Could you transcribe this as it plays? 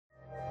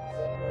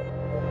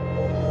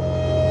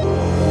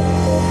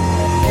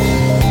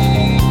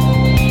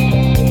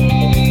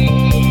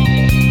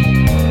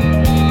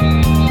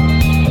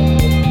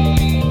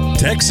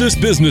Texas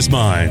Business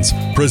Minds,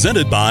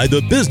 presented by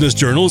the Business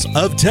Journals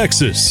of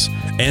Texas,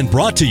 and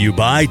brought to you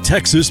by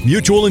Texas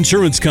Mutual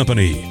Insurance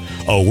Company,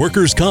 a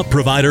workers' comp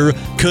provider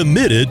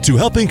committed to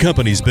helping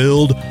companies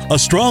build a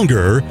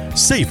stronger,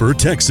 safer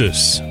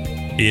Texas.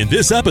 In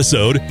this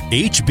episode,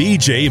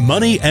 HBJ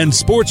Money and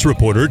Sports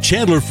reporter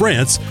Chandler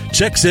France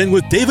checks in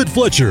with David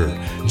Fletcher,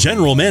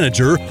 General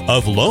Manager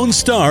of Lone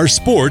Star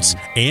Sports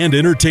and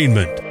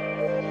Entertainment.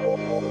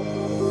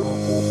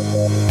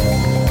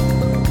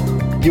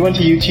 You went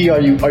to UT.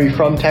 Are you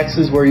from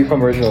Texas? Where are you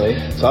from originally?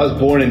 So I was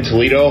born in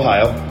Toledo,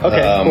 Ohio.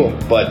 Okay, cool.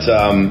 But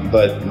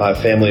my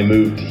family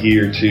moved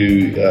here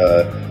to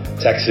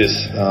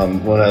Texas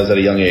when I was at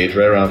a young age,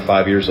 right around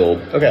 5 years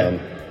old. Okay.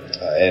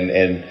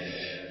 And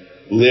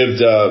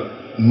lived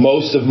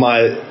most of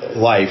my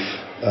life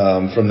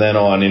from then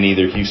on in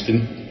either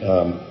Houston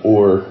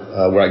or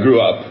where I grew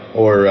up,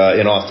 or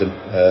in Austin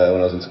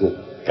when I was in school.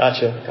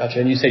 Gotcha.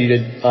 And you said you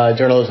did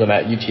journalism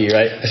at UT,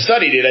 right? I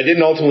studied it. I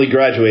didn't ultimately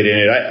graduate in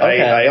it.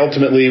 I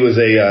ultimately was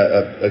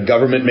a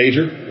government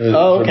major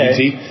from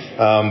UT,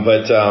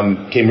 but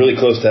came really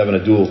close to having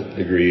a dual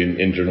degree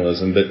in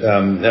journalism. But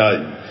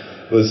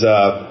was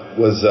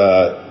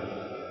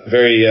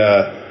very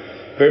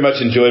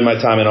much enjoyed my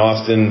time in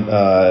Austin,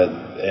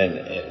 and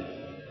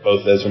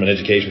both as from an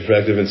education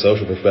perspective and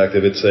social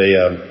perspective. It's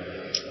a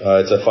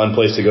fun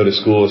place to go to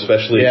school,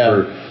 especially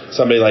for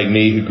somebody like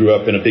me who grew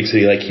up in a big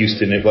city like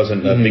Houston. It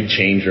wasn't a big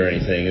change or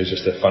anything. It was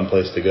just a fun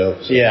place to go.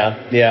 So.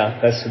 Yeah,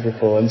 that's super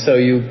cool. And so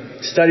you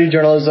studied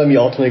journalism. You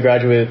ultimately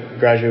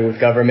graduated with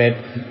government.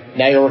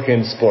 Now you're working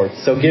in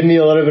sports. So give me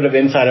a little bit of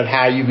insight of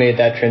how you made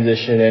that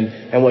transition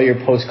and what your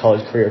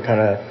post-college career kind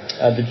of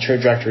the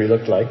trajectory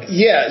looked like.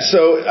 Yeah,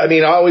 so I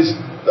mean, I always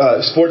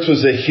sports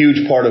was a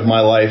huge part of my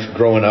life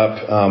growing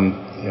up.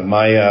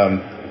 My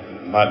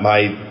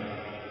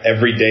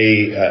every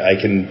day I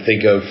can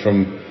think of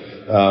from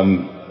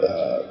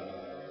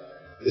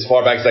as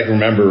far back as I can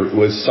remember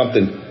was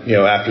something,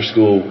 after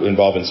school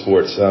involved in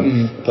sports.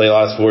 Play a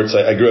lot of sports.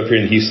 I grew up here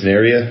in the Houston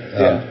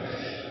area.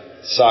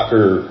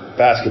 Soccer,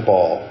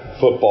 basketball,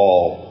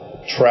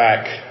 football,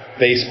 track,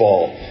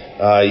 baseball,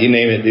 you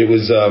name it. It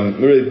was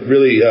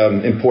really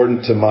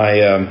important to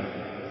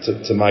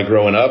my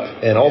growing up,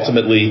 and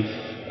ultimately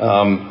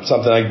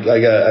something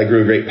I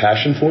grew a great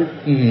passion for.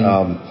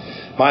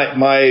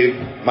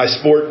 My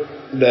sport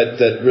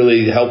that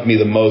really helped me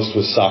the most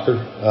was soccer.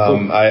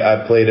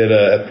 I played at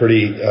a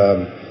pretty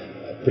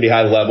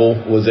high level.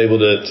 Was able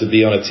to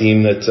be on a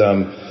team that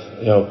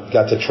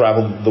got to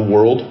travel the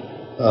world.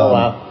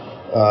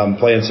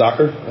 Playing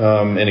soccer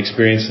and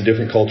experience the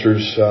different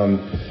cultures.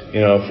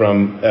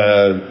 From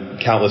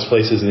countless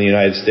places in the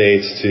United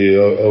States to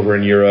over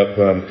in Europe.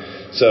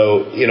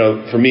 So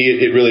for me,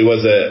 it really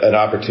was an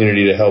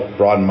opportunity to help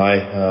broaden my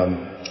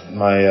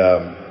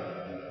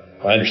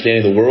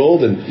understanding of the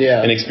world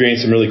and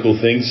experience some really cool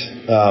things.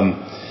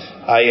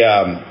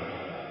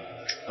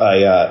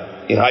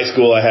 In high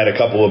school, I had a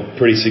couple of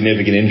pretty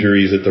significant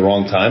injuries at the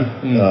wrong time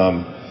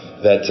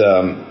that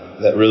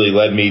really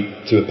led me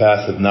to a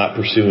path of not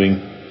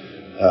pursuing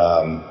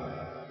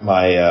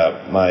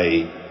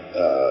my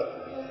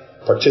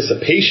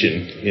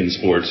participation in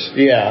sports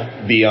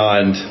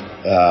beyond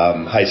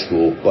high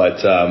school.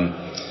 But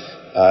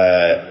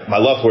my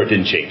love for it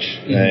didn't change.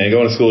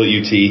 Going to school at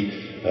UT,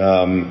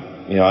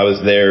 I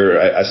was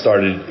there. I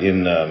started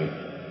in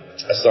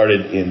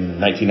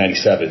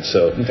 1997.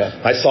 So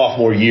my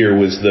sophomore year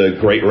was the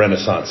great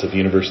renaissance of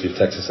University of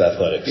Texas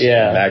athletics.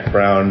 Mac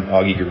Brown,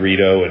 Augie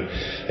Garrido,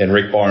 and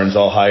Rick Barnes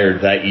all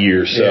hired that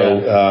year.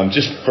 So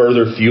just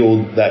further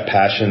fueled that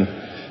passion.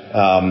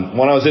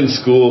 When I was in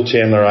school,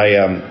 Chandler, I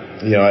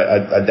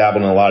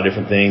dabbled in a lot of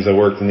different things. I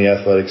worked in the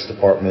athletics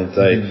department.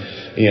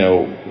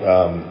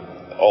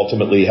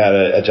 Ultimately had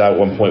a job at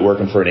one point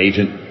working for an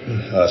agent,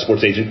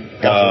 sports agent.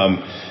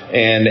 Gotcha.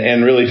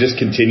 And really just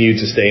continued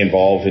to stay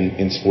involved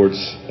in sports.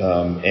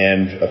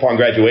 And upon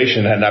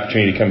graduation, I had an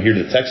opportunity to come here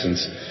to the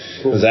Texans.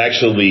 Cool. It was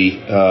actually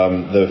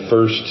the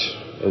first,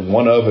 or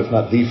one of, if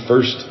not the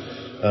first,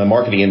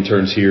 marketing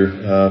interns here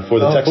for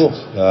the Texans.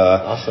 Cool.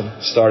 Awesome.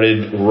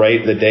 Started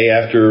right the day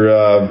after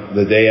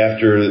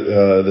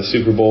the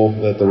Super Bowl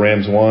that the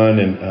Rams won,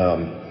 and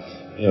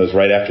it was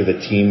right after the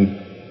team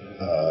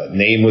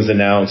name was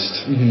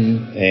announced.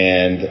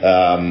 And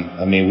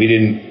I mean, we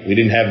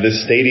didn't have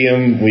this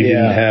stadium, we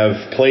didn't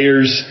have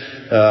players,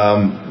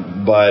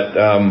 but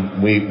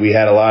we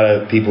had a lot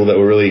of people that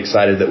were really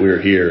excited that we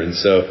were here. And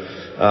so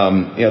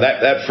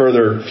that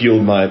further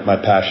fueled my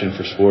passion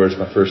for sports.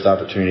 My first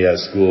opportunity out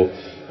of school,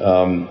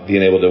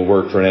 being able to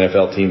work for an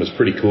NFL team was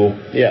pretty cool.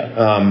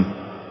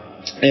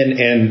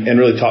 And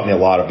really taught me a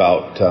lot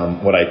about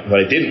what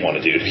I didn't want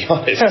to do, to be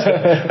honest.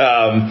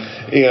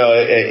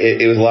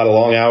 It was a lot of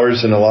long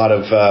hours and a lot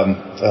of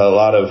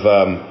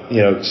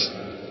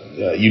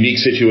unique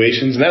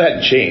situations, and that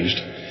hadn't changed.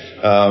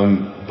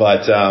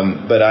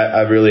 But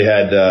I really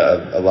had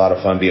a lot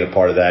of fun being a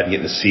part of that and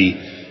getting to see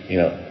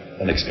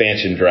an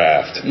expansion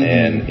draft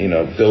and,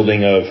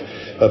 building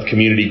of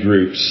community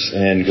groups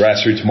and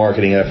grassroots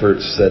marketing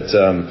efforts that,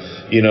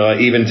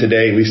 even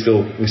today we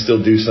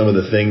still do some of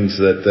the things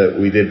that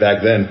we did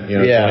back then,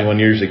 21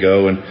 years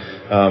ago. And,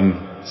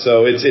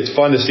 so it's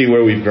fun to see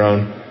where we've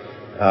grown.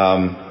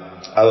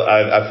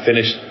 I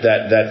finished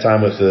that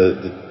time with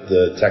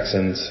the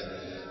Texans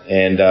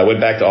and,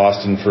 went back to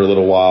Austin for a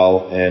little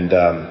while and,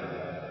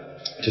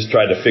 just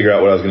tried to figure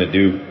out what I was going to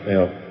do,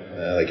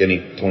 like any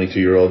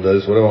 22-year-old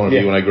does. What do I want to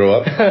be when I grow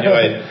up?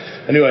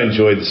 I knew I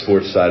enjoyed the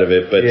sports side of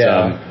it, but,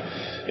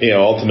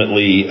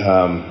 ultimately,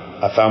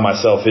 I found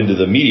myself into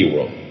the media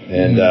world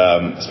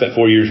and, spent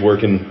 4 years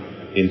working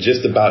in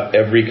just about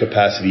every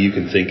capacity you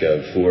can think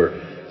of for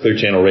Clear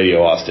Channel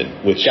Radio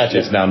Austin, which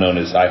is now known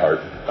as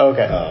iHeart.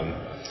 Okay.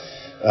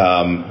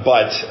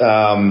 But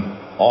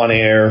on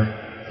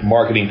air,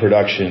 marketing,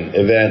 production,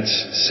 events,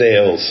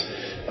 sales,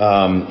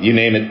 you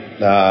name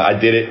it, I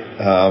did it.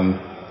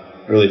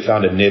 Really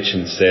found a niche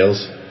in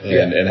sales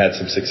and had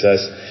some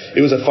success.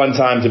 It was a fun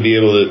time to be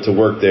able to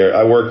work there.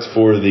 I worked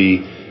for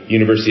the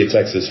University of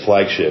Texas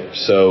flagship.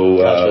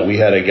 So we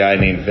had a guy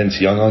named Vince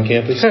Young on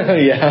campus. And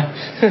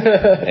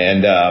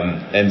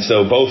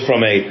so both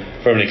from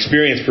an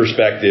experience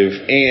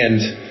perspective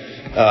and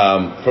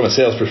from a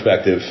sales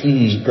perspective,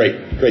 it was a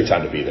great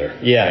time to be there.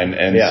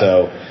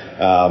 So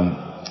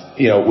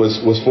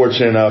was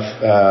fortunate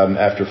enough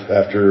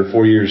after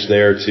 4 years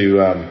there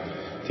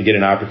to get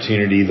an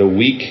opportunity the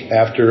week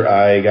after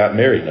I got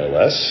married, no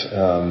less.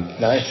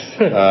 Nice.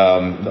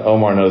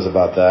 Omar knows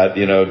about that,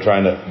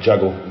 trying to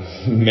juggle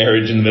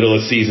marriage in the middle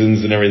of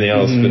seasons and everything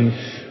else. But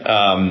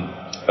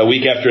a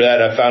week after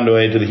that, I found a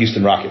way to the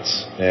Houston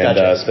Rockets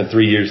and spent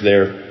 3 years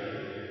there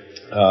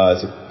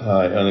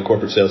on the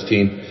corporate sales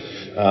team.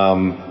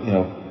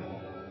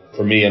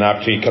 For me, an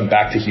opportunity to come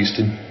back to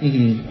Houston,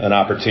 an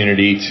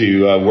opportunity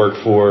to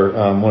work for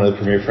one of the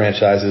premier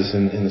franchises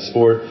in the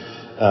sport.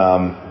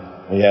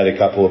 We had a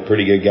couple of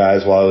pretty good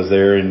guys while I was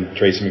there, in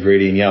Tracy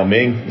McGrady and Yao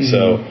Ming.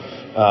 So,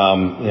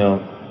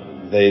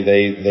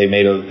 they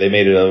made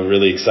it a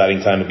really exciting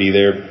time to be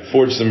there.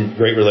 Forged some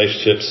great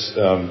relationships.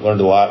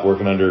 Learned a lot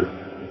working under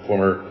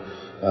former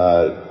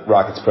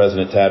Rockets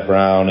president Tad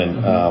Brown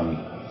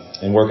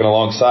and working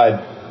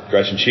alongside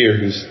Gretchen Shear,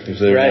 who's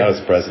there now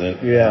as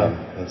president.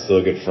 And still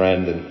a good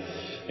friend,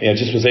 and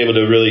just was able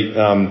to really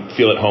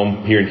feel at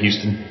home here in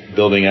Houston,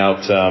 building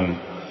out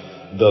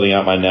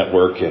my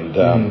network, and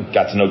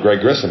got to know Greg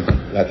Grissom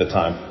at the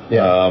time.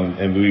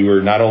 And we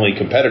were not only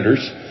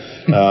competitors,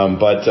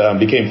 but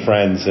became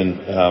friends. And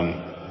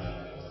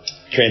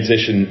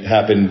transition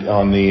happened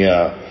on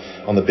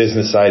the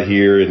business side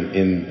here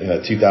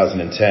in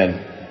 2010,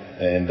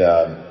 and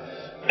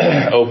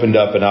opened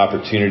up an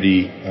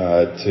opportunity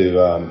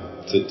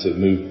to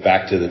move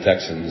back to the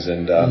Texans,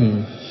 and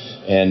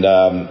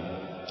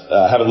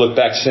haven't looked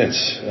back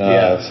since.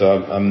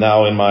 So I'm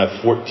now in my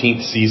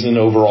 14th season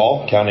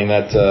overall, counting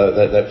that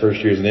first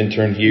year as an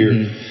intern here.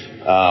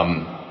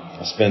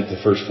 I spent the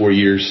first 4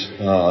 years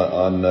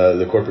on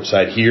the corporate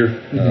side here,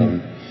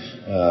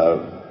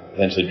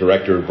 eventually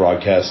director of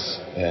broadcasts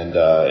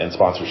and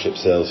sponsorship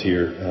sales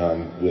here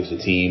with the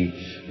team.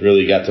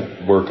 Really got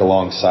to work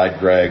alongside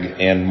Greg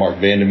and Mark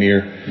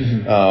Vandermeer.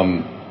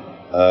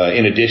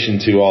 In addition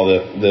to all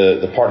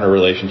the partner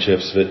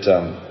relationships that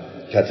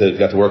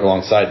got to work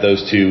alongside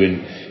those two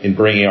in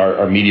bringing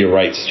our media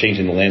rights,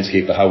 changing the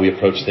landscape of how we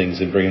approach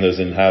things and bringing those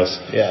in-house.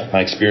 My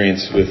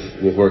experience with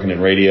working in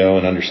radio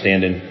and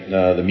understanding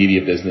the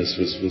media business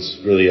was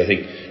really, I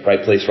think,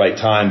 right place, right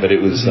time. But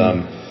it was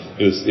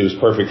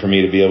perfect for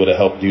me to be able to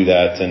help do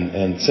that.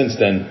 And since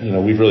then,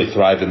 we've really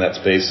thrived in that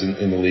space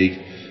in the league.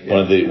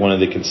 One of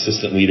the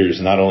consistent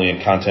leaders, not only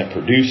in content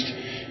produced,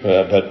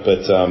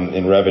 but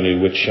in revenue,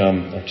 which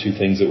are two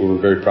things that we're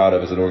very proud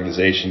of as an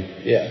organization.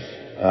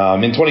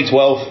 In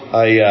 2012,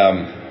 I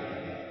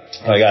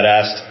got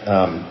asked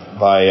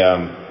by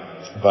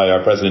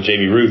our president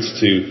Jamie Roots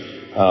to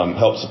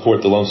help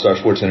support the Lone Star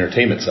Sports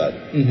Entertainment side,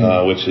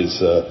 which is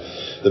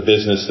the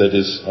business that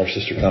is our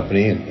sister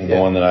company and the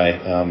one that I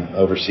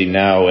oversee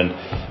now. And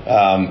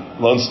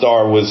Lone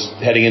Star was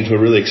heading into a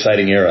really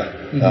exciting era.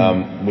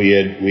 We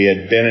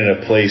had been in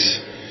a place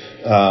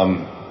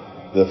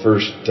the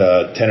first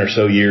 10 or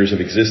so years of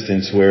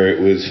existence where it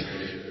was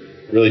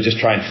really just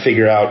trying to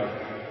figure out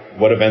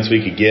what events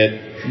we could get,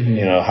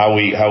 how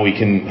we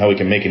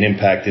can make an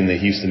impact in the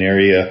Houston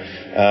area.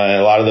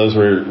 A lot of those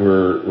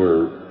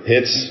were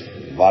hits,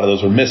 a lot of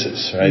those were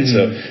misses, right?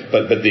 So,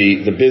 but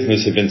the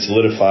business had been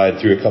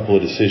solidified through a couple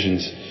of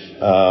decisions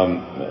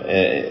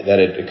that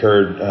had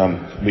occurred.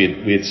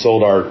 We had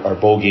sold our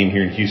bowl game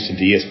here in Houston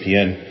to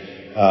ESPN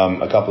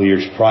a couple of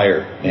years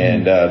prior,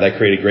 and that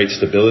created great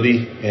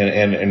stability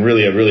and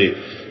really a really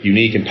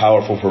unique and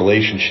powerful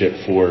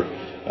relationship for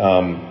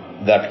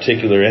that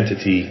particular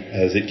entity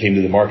as it came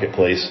to the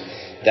marketplace.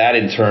 That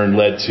in turn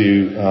led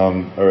to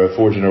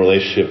forging a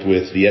relationship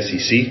with the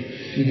SEC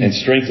and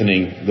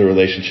strengthening the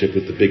relationship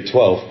with the Big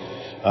 12.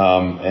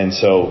 And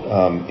so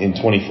in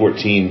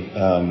 2014,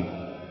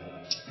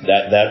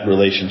 that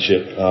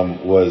relationship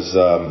was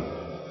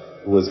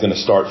was going to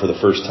start for the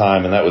first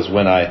time, and that was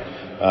when I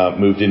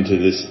moved into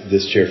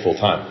this chair full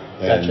time.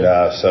 And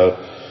Gotcha.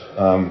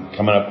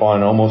 coming up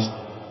on almost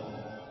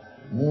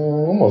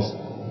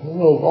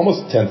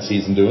 10th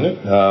season doing it.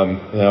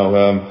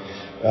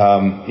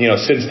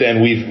 Since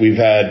then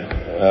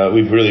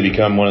we've really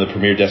become one of the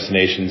premier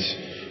destinations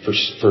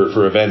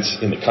for events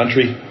in the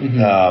country.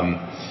 Mm-hmm.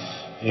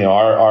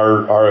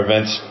 Our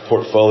events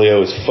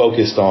portfolio is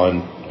focused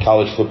on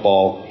college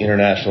football,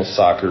 international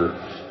soccer,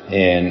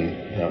 and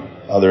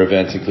other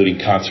events, including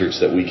concerts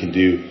that we can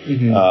do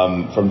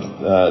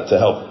to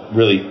help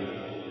really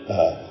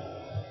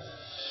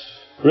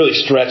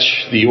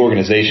stretch the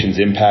organization's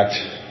impact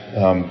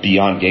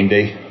beyond game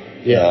day.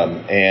 Yeah.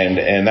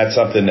 And that's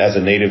something, as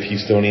a native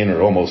Houstonian,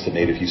 or almost a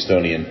native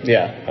Houstonian,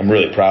 yeah, I'm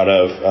really proud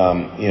of.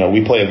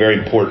 We play a very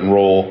important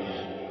role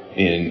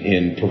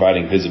in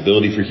providing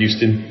visibility for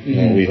Houston.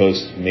 Mm-hmm. We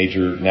host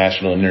major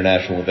national and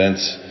international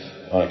events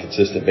on a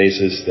consistent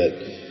basis that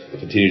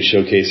continue to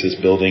showcase this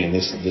building and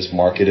this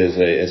market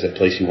as a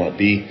place you want to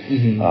be.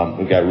 Mm-hmm.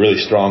 We've got really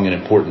strong and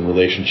important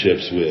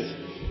relationships with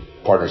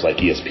partners like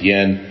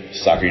ESPN,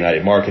 Soccer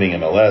United Marketing,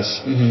 MLS,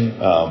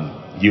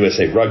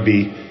 USA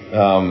Rugby,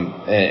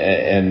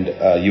 and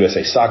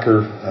USA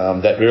Soccer,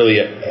 that really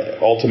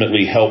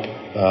ultimately help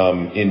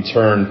in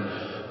turn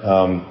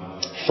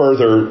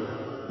further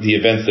the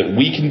events that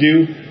we can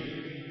do,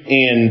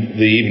 and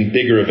the even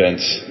bigger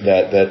events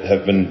that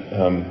have been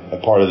a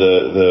part of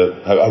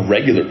a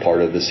regular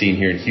part of the scene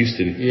here in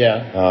Houston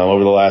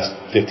over the last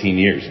 15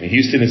 years. I mean,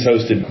 Houston has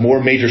hosted more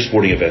major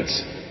sporting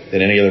events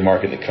than any other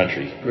market in the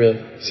country.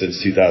 Really?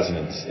 Since 2000,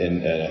 I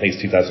think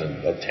it's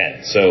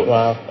 2010. So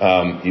wow.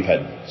 You've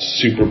had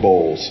Super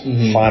Bowls,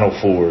 Final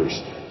Fours,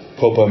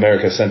 Copa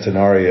America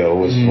Centenario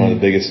was one of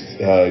the biggest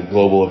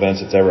global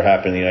events that's ever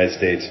happened in the United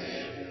States.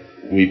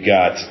 We've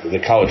got the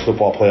College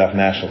Football Playoff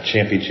National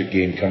Championship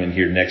game coming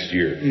here next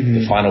year.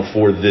 The Final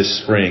Four this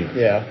spring.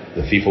 Yeah.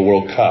 The FIFA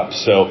World Cup.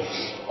 So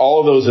all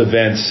of those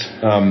events,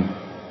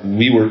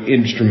 we were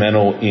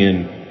instrumental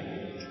in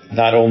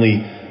not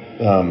only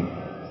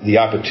the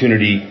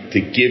opportunity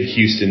to give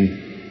Houston,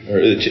 or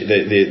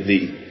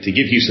to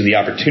give Houston the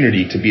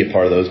opportunity to be a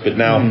part of those, but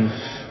now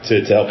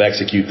to help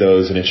execute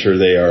those and ensure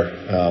they are,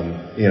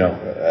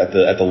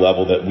 at the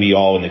level that we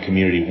all in the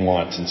community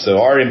want. And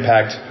so our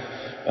impact,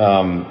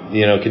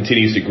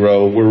 continues to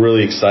grow. We're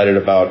really excited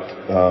about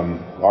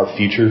our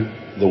future,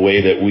 the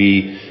way that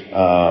we,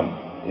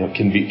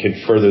 can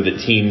further the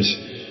team's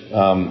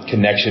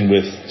connection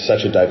with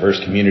such a diverse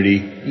community,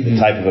 the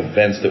type of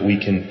events that we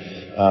can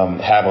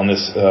have on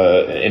this,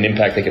 an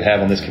impact they could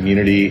have on this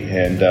community.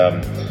 And,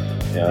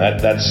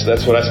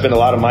 that's what I spend a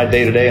lot of my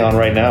day to day on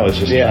right now, is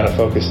just trying to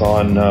focus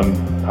on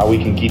how we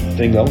can keep the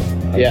thing going,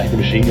 keep the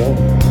machine going.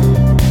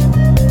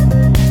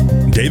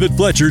 David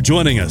Fletcher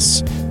joining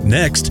us.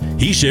 Next,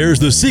 he shares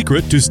the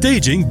secret to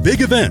staging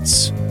big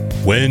events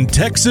when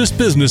Texas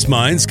Business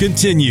Minds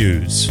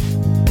continues.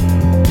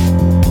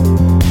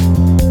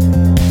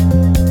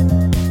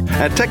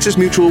 At Texas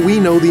Mutual, we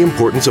know the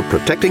importance of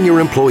protecting your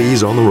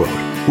employees on the road.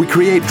 We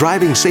create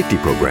driving safety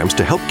programs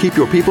to help keep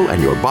your people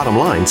and your bottom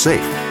line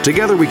safe.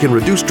 Together, we can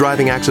reduce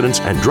driving accidents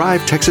and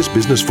drive Texas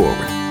business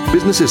forward.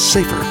 Business is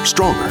safer,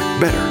 stronger,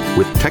 better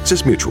with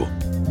Texas Mutual.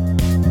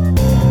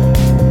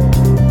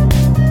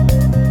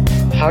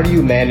 How do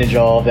you manage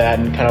all of that,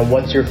 and kind of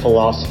what's your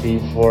philosophy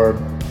for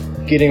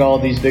getting all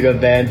these big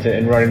events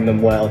and running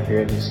them well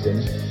here in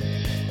Houston?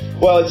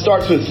 Well, it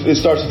starts with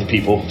the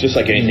people, just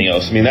like anything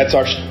else. I mean, that's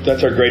our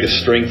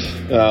greatest strength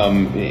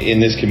in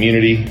this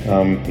community.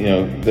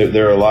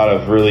 There are a lot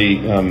of really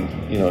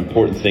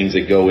important things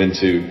that go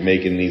into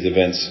making these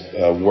events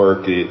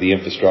work. The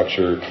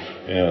infrastructure,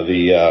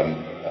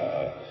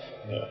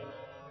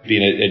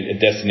 being a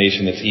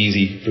destination that's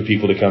easy for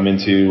people to come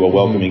into, a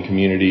welcoming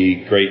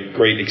community,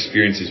 great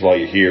experiences while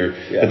you're here.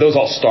 But those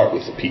all start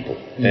with the people,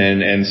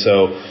 and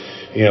so.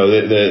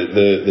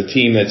 The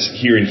team that's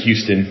here in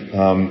Houston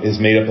is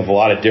made up of a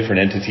lot of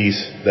different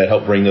entities that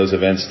help bring those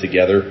events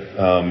together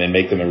and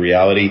make them a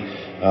reality.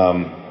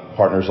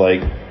 Partners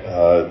like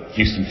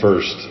Houston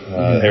First,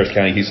 Harris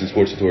County Houston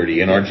Sports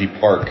Authority,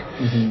 NRG Park,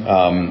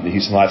 the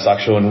Houston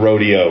Livestock Show and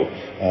Rodeo,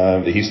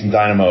 the Houston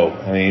Dynamo.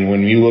 I mean,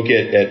 when you look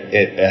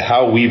at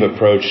how we've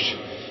approached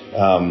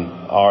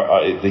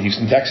the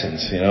Houston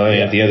Texans,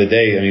 at the end of the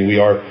day, I mean, we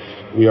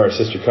are a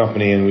sister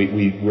company, and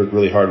we work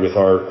really hard with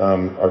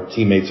our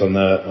teammates on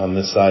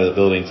this side of the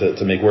building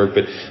to make work.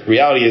 But the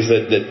reality is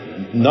that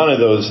none of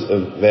those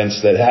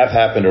events that have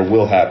happened or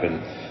will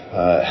happen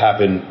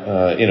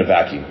in a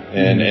vacuum.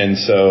 And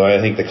so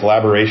I think the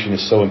collaboration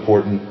is so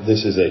important.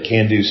 This is a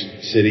can-do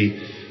city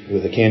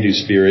with a can-do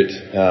spirit,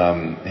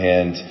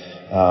 and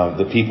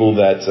the people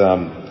that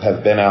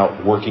have been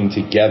out working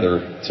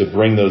together to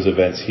bring those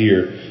events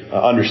here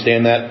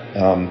understand that.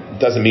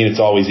 Doesn't mean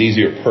it's always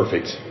easy or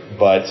perfect,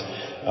 but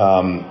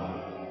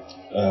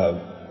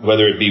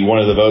whether it be one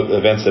of the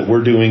events that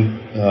we're doing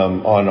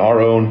on our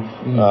own,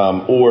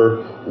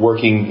 or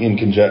working in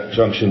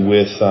conjunction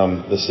with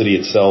the city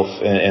itself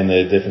and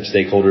the different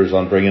stakeholders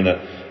on bringing a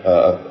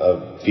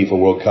FIFA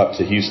World Cup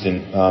to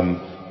Houston,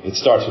 it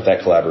starts with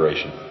that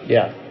collaboration.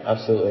 Yeah,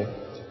 absolutely.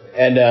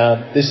 And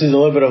this is a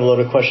little bit of a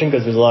loaded question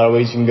because there's a lot of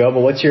ways you can go.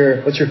 But what's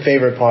your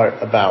favorite part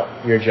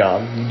about your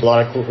job? You do a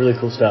lot of really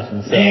cool stuff.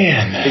 And so,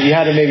 Man, if you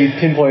had to maybe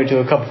pinpoint to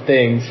a couple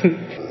things.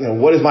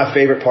 What is my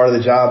favorite part of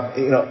the job?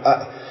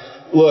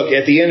 Look,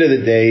 at the end of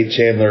the day,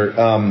 Chandler,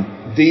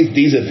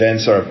 these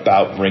events are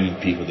about bringing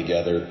people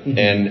together,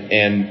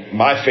 and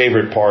my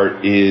favorite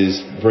part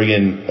is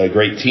bringing a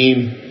great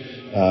team,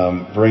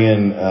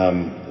 bringing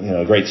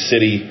a great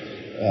city,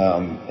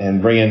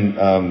 and bringing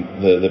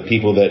the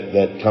people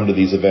that come to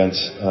these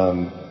events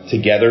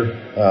together,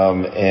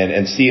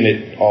 and seeing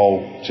it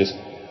all just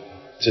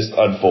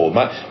unfold.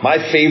 My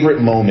favorite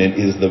moment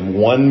is the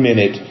 1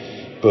 minute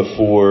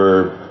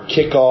before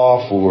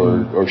kickoff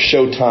or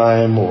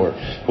showtime or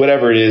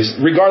whatever it is,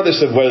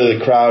 regardless of whether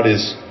the crowd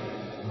is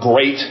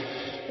great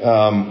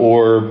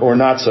or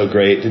not so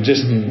great, and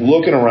just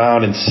looking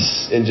around and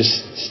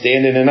just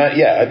standing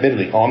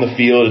admittedly on the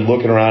field and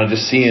looking around and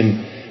just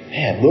seeing,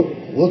 man,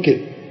 look at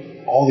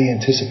all the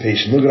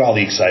anticipation, look at all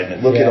the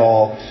excitement, look at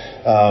all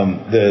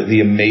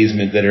the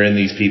amazement that are in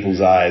these people's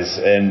eyes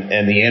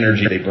and the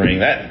energy they bring.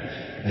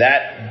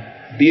 That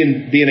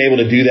being able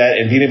to do that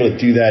and being able to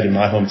do that in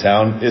my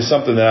hometown is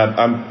something that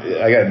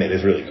I gotta admit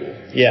is really cool.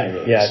 Yeah,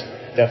 really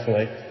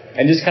definitely.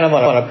 And just kind of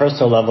on a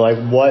personal level, like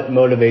what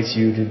motivates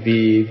you to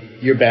be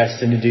your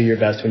best and to do your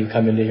best when you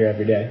come into here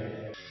every day?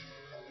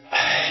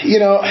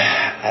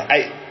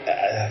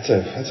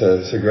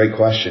 That's a great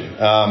question.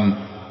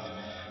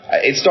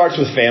 It starts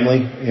with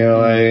family.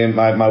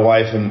 My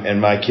wife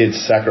and my kids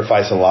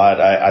sacrifice a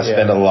lot. I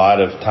spend a lot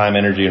of time,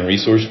 energy, and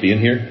resource being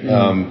here.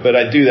 But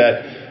I do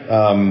that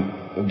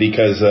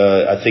because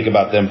I think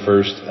about them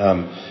first.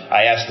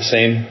 I ask the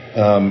same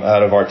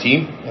out of our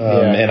team,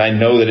 and I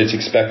know that it's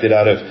expected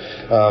out of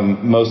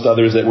most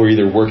others that we're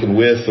either working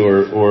with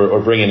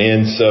or bringing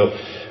in. So,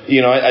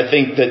 I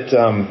think that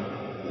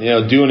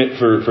doing it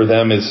for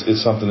them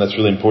is something that's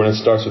really important. It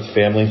starts with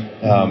family.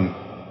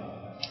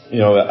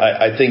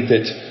 I think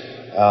that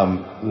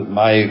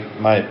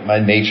my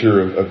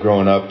nature of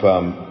growing up,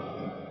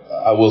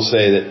 I will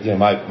say that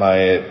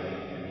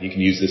you can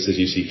use this as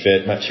you see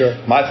fit.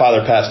 My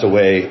father passed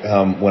away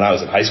when I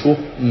was in high school,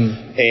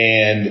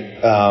 and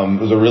it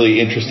was a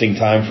really interesting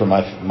time for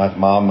my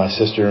mom, my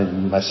sister,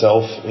 and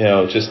myself.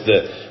 Just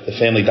the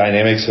family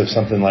dynamics of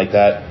something like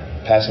that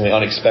passing away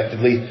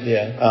unexpectedly.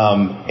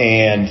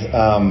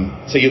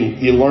 So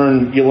you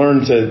learn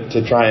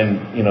to try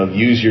and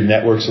use your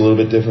networks a little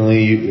bit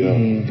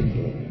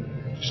differently.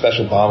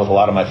 Special bond with a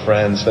lot of my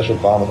friends, special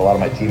bond with a lot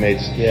of my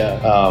teammates.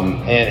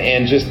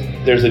 And just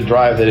there's a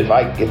drive that if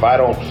I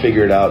don't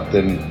figure it out,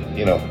 then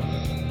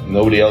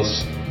nobody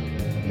else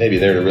may be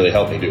there to really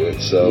help me do it.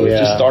 So it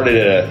just started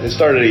at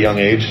a young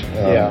age.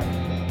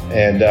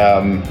 And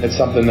it's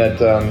something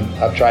that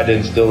I've tried to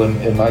instill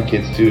in my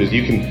kids too. Is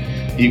you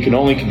can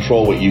only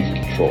control what you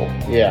can control.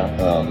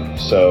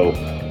 So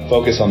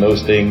focus on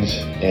those things,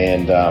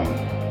 and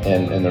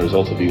the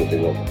results will be what they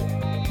will.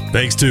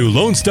 Thanks to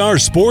Lone Star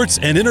Sports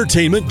and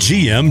Entertainment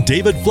GM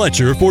David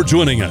Fletcher for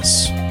joining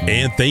us.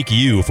 And thank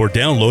you for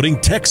downloading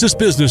Texas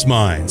Business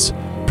Minds,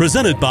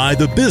 presented by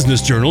the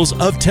Business Journals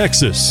of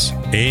Texas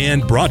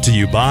and brought to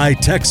you by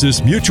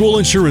Texas Mutual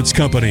Insurance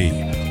Company,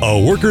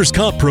 a workers'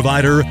 comp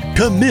provider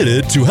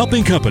committed to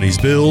helping companies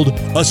build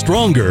a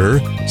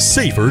stronger,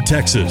 safer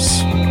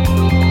Texas.